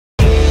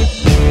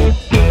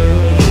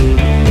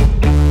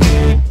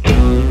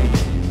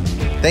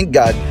Thank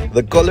God,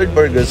 the colored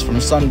burgers from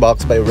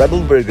SandBucks by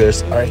Rebel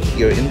Burgers are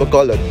here in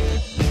Bacolod.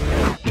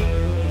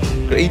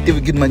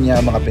 Creative gid man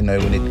niya ang mga Pinoy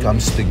when it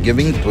comes to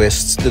giving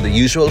twists to the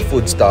usual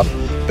food stuff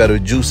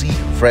pero juicy,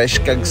 fresh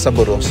kag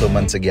saboroso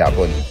man sa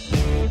gyapon.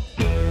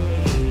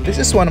 This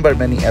is one of our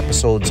many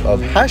episodes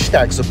of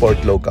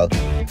 #SupportLocal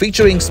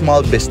featuring small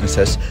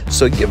businesses,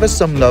 so give us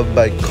some love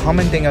by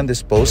commenting on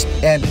this post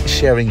and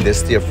sharing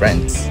this to your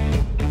friends.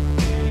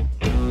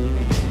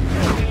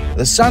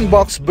 The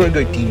SandBucks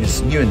Burger team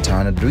is new in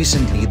town and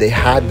recently they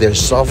had their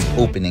soft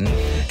opening.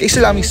 Kay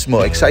sila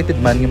mismo, excited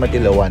man yung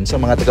matilawan sa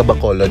mga taga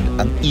Bacolod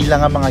ang ilang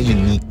mga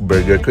unique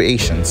burger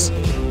creations.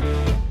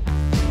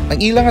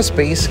 Ang ilang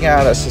space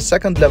nga sa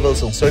second level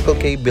sa Circle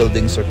K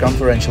building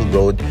Circumferential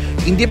Road,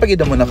 hindi pa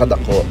gid mo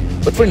nakadako.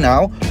 But for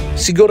now,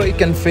 siguro it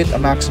can fit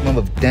a maximum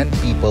of 10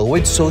 people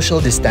with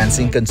social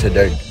distancing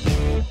considered.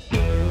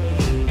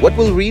 What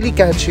will really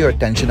catch your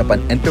attention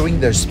upon entering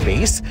their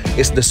space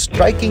is the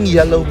striking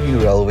yellow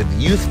mural with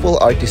youthful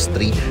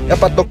artistry na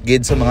patok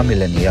gid sa mga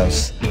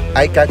millennials.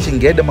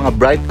 Eye-catching gid ang mga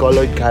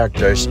bright-colored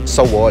characters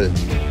sa wall.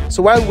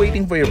 So while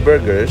waiting for your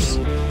burgers,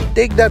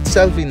 take that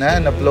selfie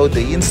na and upload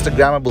the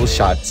Instagrammable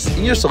shots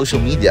in your social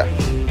media.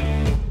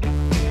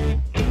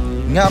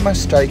 Nga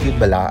mas try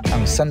gid bala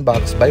ang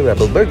SandBucks by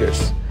Rebel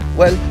Burgers?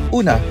 Well,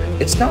 una,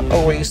 it's not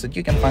always that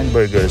you can find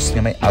burgers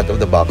na may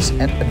out-of-the-box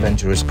and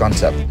adventurous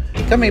concept.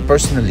 Kami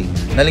personally,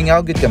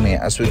 nalingaw gid kami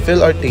as we fill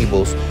our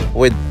tables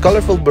with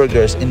colorful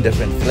burgers in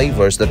different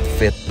flavors that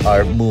fit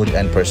our mood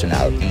and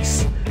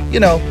personalities. You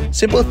know,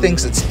 simple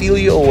things that steal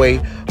you away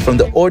from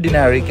the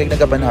ordinary kay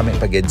nagabanami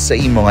pagid sa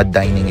imo nga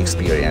dining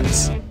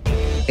experience.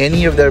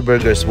 Any of their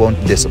burgers won't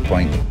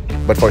disappoint.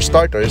 But for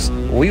starters,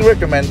 we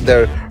recommend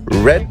their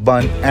Red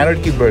Bun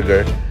Anarchy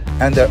Burger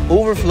and their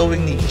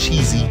overflowingly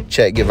cheesy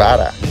Che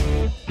Guevara.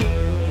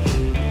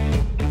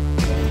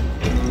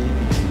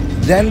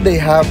 Then they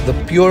have the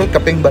pure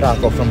Kapeng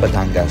Barako from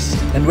Batangas.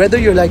 And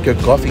whether you like your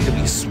coffee to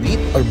be sweet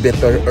or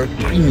bitter or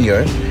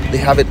creamier, they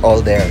have it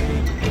all there.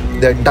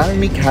 Their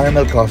Dalmi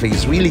caramel coffee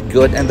is really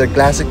good and their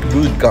classic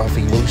brewed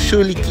coffee will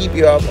surely keep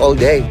you up all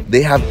day.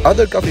 They have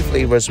other coffee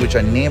flavors which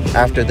are named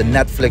after the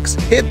Netflix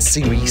hit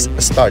series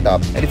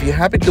Startup. And if you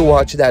happen to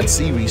watch that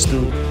series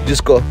too,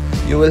 just go,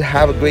 you will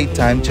have a great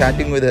time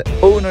chatting with the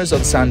owners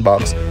of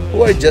SandBucks who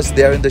are just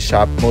there in the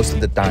shop most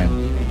of the time.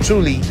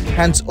 Truly,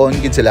 hands-on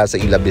gid sila sa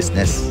ila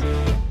business.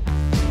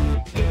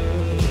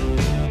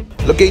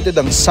 Located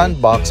ang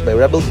SandBucks by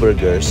Rebel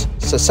Burgers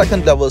sa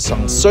second level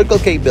sang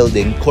Circle K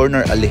building,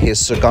 corner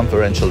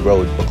Alijis-Circumferential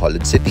Road,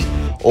 Bacolod City.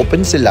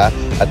 Open sila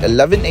at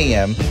 11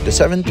 a.m. to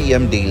 7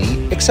 p.m.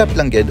 daily except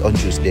lang gid on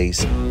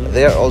Tuesdays.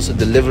 They are also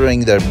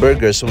delivering their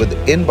burgers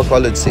within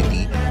Bacolod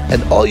City and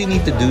all you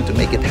need to do to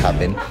make it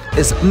happen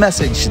is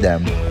message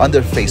them on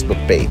their Facebook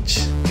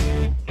page.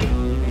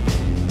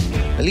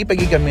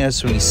 Nalipagi kami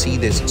as we see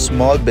these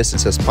small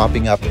businesses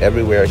popping up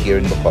everywhere here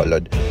in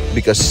Bacolod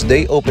because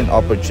they open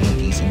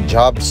opportunities and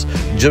jobs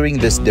during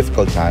these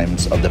difficult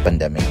times of the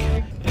pandemic.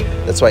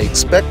 That's why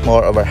expect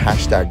more of our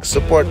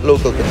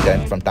 #SupportLocal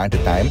content from time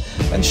to time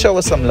and show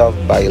us some love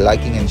by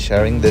liking and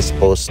sharing this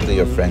post to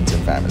your friends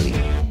and family.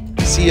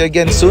 See you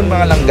again soon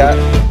mga langga!